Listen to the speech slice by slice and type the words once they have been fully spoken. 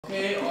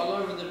Okay, all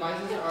of the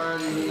devices are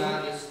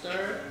not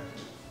stirred.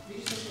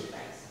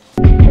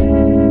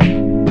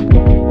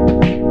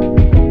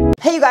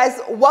 Hey you guys,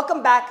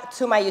 welcome back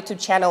to my YouTube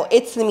channel.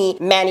 It's me,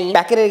 Manny,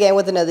 back at it again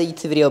with another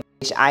YouTube video.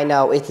 I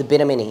know, it's been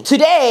a minute.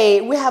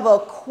 Today, we have a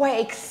quite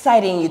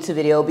exciting YouTube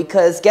video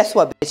because guess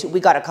what, bitch? We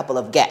got a couple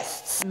of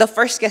guests. The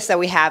first guest that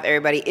we have,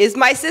 everybody, is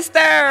my sister.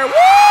 Woo!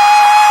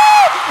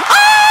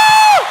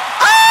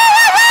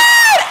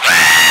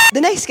 The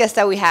next guest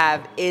that we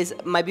have is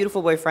my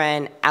beautiful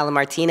boyfriend, Alan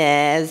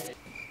Martinez.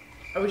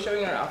 Are we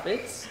showing our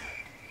outfits?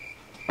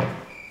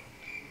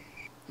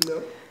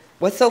 No.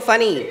 What's so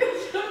funny?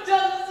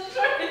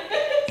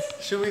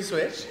 Should we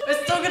switch?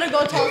 We're still gonna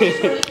go talk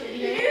to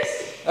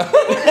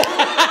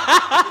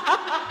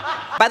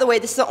By the way,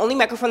 this is the only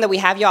microphone that we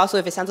have, y'all, so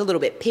if it sounds a little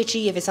bit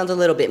pitchy, if it sounds a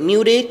little bit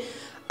muted,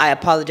 I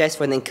apologize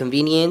for the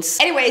inconvenience.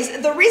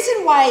 Anyways, the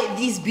reason why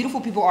these beautiful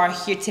people are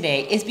here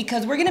today is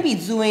because we're gonna be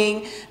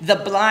doing the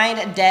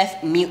blind,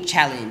 deaf, mute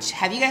challenge.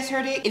 Have you guys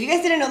heard it? If you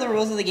guys didn't know the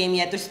rules of the game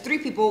yet, there's 3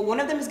 people. One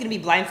of them is gonna be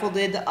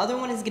blindfolded. The other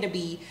one is gonna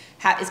be,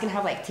 is gonna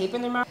have like tape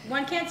in their mouth.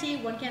 One can't see,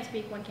 one can't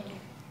speak, one can't hear.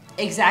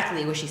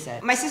 Exactly what she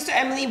said. My sister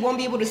Emily won't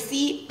be able to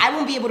see, I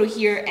won't be able to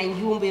hear, and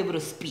you won't be able to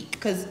speak.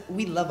 Because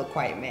we love a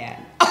quiet man.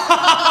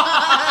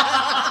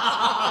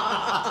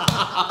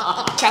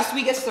 Shall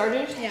we get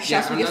started? Yeah.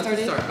 Shall we get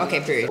started?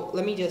 Okay, period.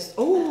 Let me just,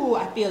 oh,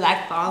 I feel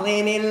like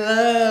falling in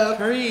love.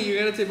 Hurry, you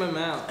gotta take my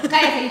mouth.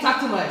 Guys, you talk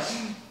too much.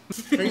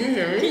 Can you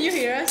hear me? Can you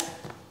hear us?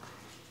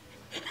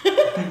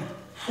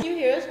 Can you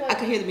hear us? I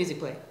can hear the music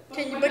play.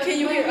 Can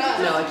you hear us?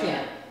 No, I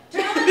can't.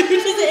 Just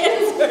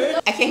answer.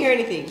 I can't hear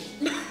anything.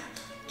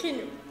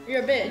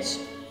 You're a bitch.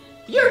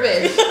 You're a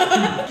bitch.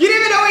 You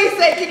didn't even know what he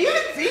said. Can you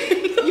even see?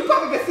 You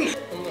probably can see.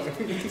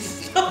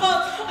 I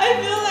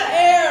feel the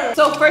air.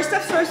 So first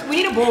steps first, we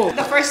need a bowl.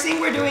 The first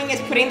thing we're doing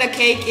is putting the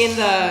cake in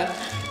the...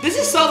 This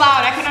is so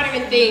loud, I cannot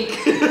even think.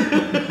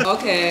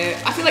 Okay,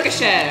 I feel like a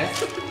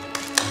chef.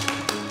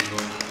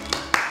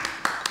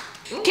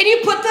 Can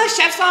you put the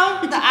chef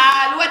song? The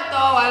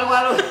alueto,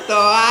 alueto,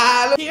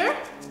 alu. Here?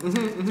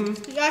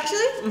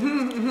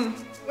 Actually?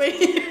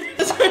 Wait.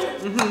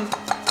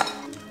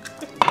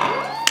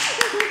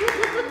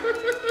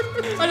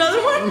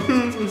 Another one?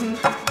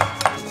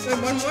 Wait,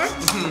 one more?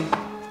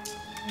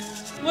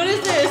 What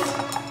is this?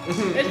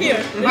 It's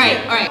here.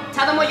 Alright.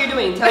 Tell them what you're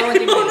doing. Tell them what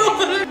you're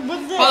doing.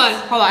 What's this?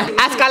 Hold on.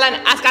 Ask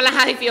Alan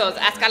how he feels.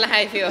 Ask Alan how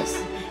he feels.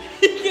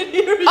 You can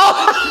hear it.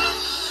 Oh!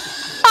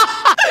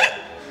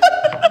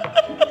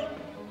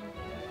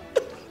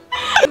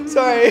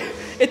 Sorry.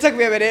 It took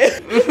me a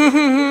minute.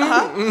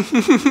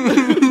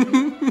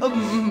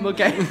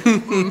 Okay.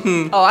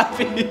 Oh, I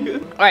feel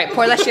you. Alright,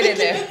 pour that shit in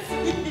there.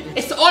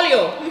 It's the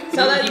oleo.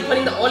 Tell that you're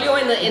putting the oleo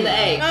in the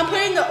egg. I'm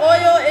putting the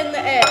oil in the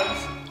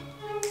eggs.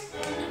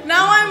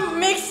 Now I'm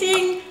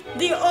mixing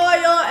the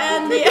oil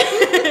and the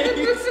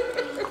eggs.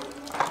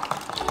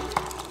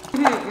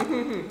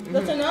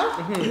 That's enough?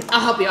 I'll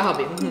help you.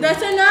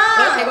 That's enough.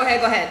 Okay, go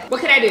ahead.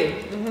 What can I do?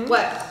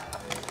 What?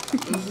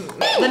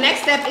 The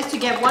next step is to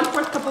get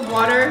 1/4 cup of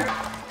water.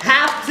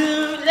 Have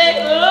to let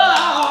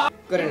go.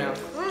 Good enough.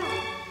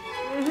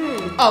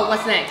 Oh,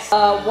 what's next?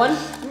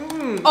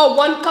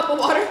 1 cup of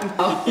water.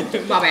 Oh,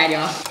 my bad,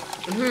 y'all.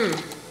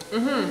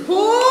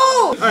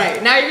 All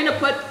right, now you're gonna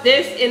put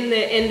this in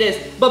this,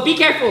 but be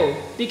careful.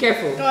 Be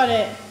careful. Got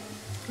it.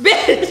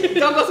 Bitch,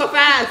 don't go so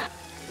fast.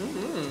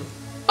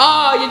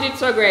 Oh, you did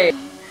so great.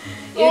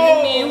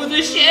 Isn't me with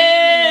a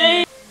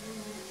shame.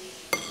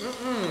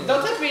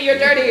 Don't touch me, you're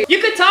dirty. You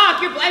could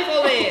talk, you're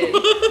blindfolded.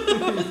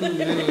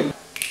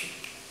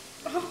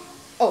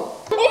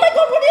 Oh my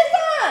God, what is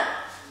that?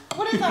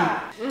 What is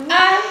that?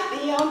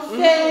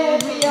 Beyonce,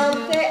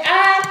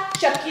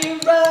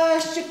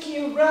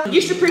 Shakira.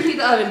 You should preheat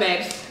the oven,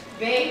 babes.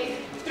 Bake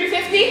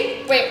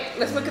 350? Wait,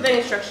 let's look at the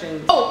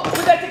instructions. Oh, we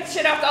gotta take the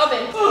shit out the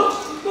oven.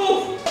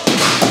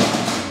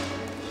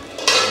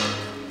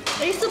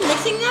 Are you still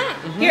mixing that?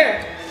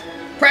 Here,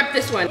 prep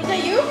this one. Was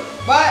that you?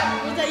 What?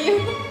 Was that you?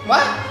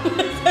 What?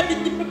 Was that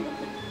you?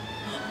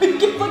 You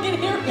can fucking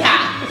hear me.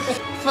 Yeah.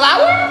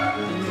 Flour?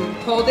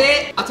 Hold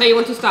it. I'll tell you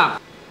when to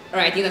stop. All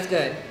right, I think that's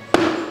good.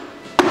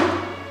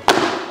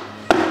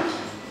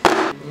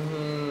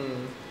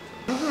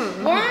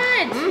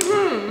 What?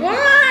 What?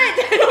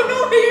 I don't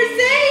know what you're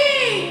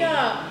saying.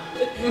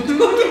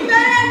 Looking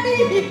mad at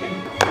me.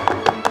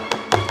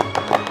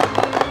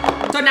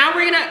 So now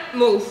we're gonna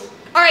move.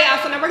 All right, y'all,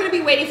 so now we're gonna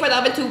be waiting for the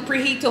oven to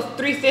preheat to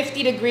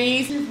 350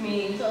 degrees. Excuse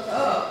me.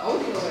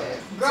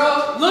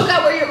 Girl, look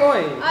at where you're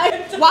going.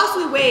 Whilst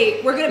we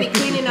wait, we're gonna be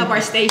cleaning up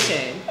our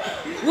station.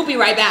 We'll be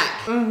right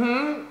back.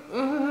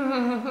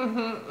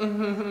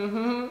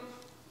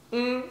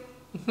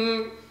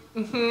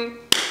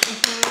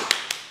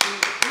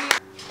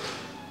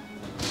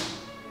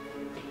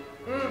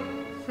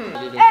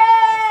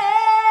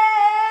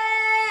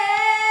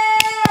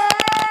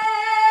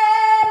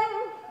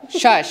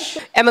 Shush.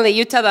 Emily,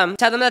 you tell them.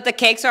 Tell them that the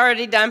cake's are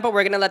already done, but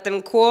we're gonna let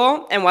them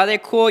cool. And while they're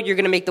cool, you're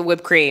gonna make the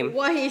whipped cream.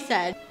 What he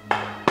said.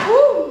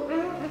 Woo.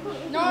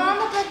 No, I'm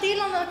not that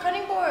deal on the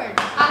cutting board.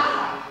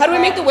 Ah. How do we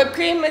make the whipped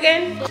cream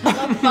again?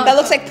 That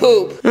looks like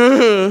poop.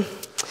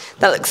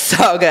 That looks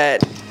so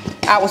good.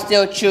 I will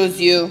still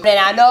choose you. And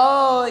I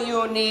know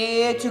you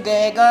need to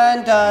get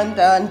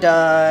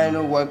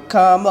done. Work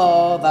come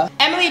over.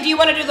 Emily, do you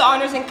want to do the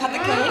honors and cut the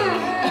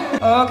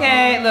cake?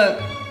 Okay, look.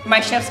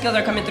 My chef skills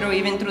are coming through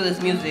even through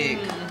this music.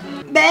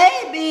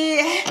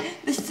 Baby,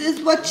 this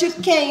is what you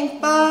came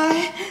for.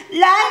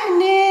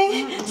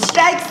 Lightning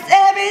strikes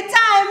every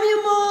time you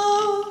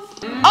move.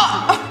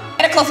 Oh,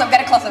 get a close up,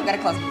 get a close up, get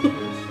a close up.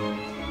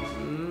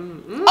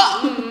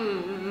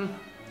 Oh.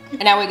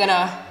 And now we're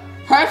gonna,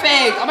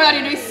 perfect. Oh my God,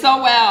 you're doing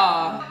so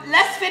well.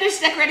 Let's finish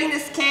decorating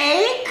this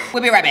cake.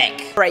 We'll be right back.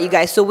 All right, you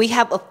guys, so we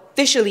have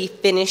officially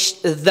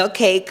finished the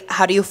cake.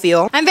 How do you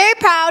feel? I'm very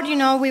proud. You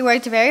know, we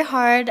worked very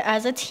hard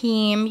as a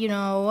team. You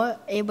know,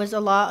 it was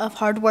a lot of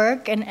hard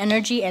work and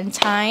energy and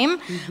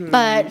time,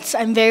 but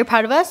I'm very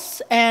proud of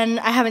us, and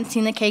I haven't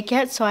seen the cake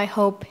yet, so I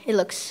hope it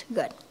looks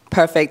good.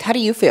 Perfect. How do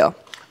you feel?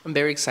 I'm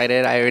very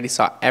excited. I already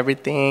saw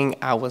everything.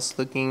 I was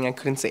looking. I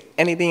couldn't say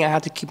anything. I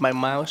had to keep my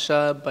mouth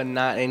shut, but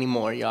not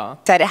anymore, y'all.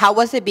 Excited. How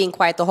was it being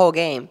quiet the whole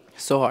game?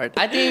 So hard.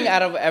 I think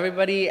out of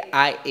everybody,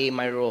 I ate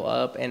my roll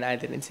up and I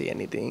didn't say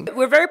anything.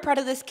 We're very proud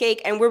of this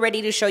cake and we're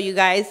ready to show you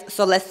guys.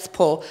 So let's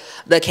pull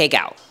the cake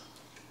out.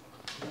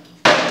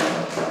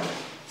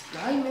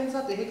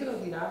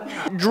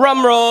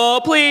 Drum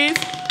roll, please.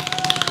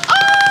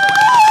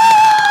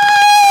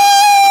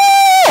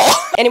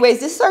 Anyways,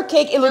 this is our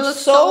cake. It looks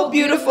so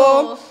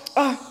beautiful.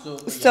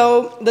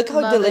 So look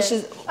how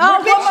delicious.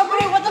 What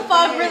the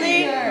fuck?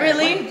 Really?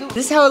 Really?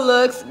 This is how it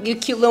looks. Your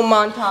cute little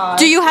montage.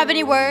 Do you have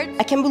any words?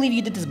 I can't believe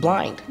you did this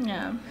blind.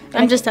 Yeah.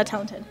 I'm just that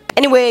talented.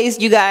 Anyways,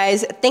 you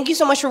guys, thank you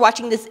so much for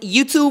watching this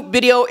YouTube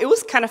video. It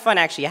was kind of fun,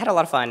 actually. I had a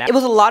lot of fun. It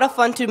was a lot of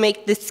fun to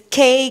make this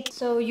cake.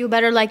 So you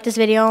better like this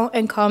video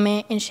and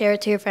comment and share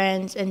it to your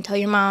friends and tell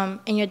your mom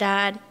and your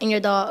dad and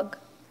your dog.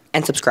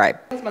 And subscribe.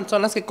 Las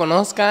personas que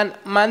conozcan,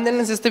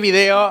 mándenles este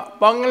video,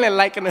 pónganle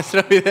like a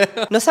nuestro video.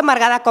 No sea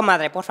amargada,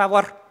 comadre, por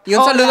favor. Y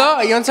un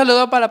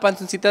saludo para la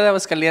panzoncita de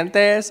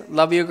Aguascalientes.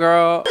 Love you,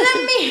 girl.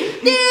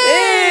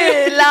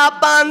 La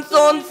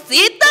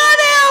panzoncita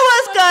de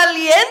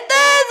Aguascalientes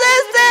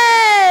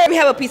Let me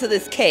have a piece of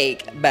this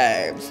cake,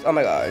 babes. Oh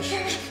my gosh.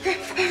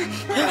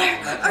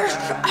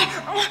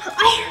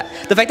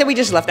 The fact that we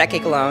just left that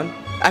cake alone,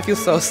 I feel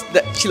so,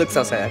 she looks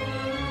so sad.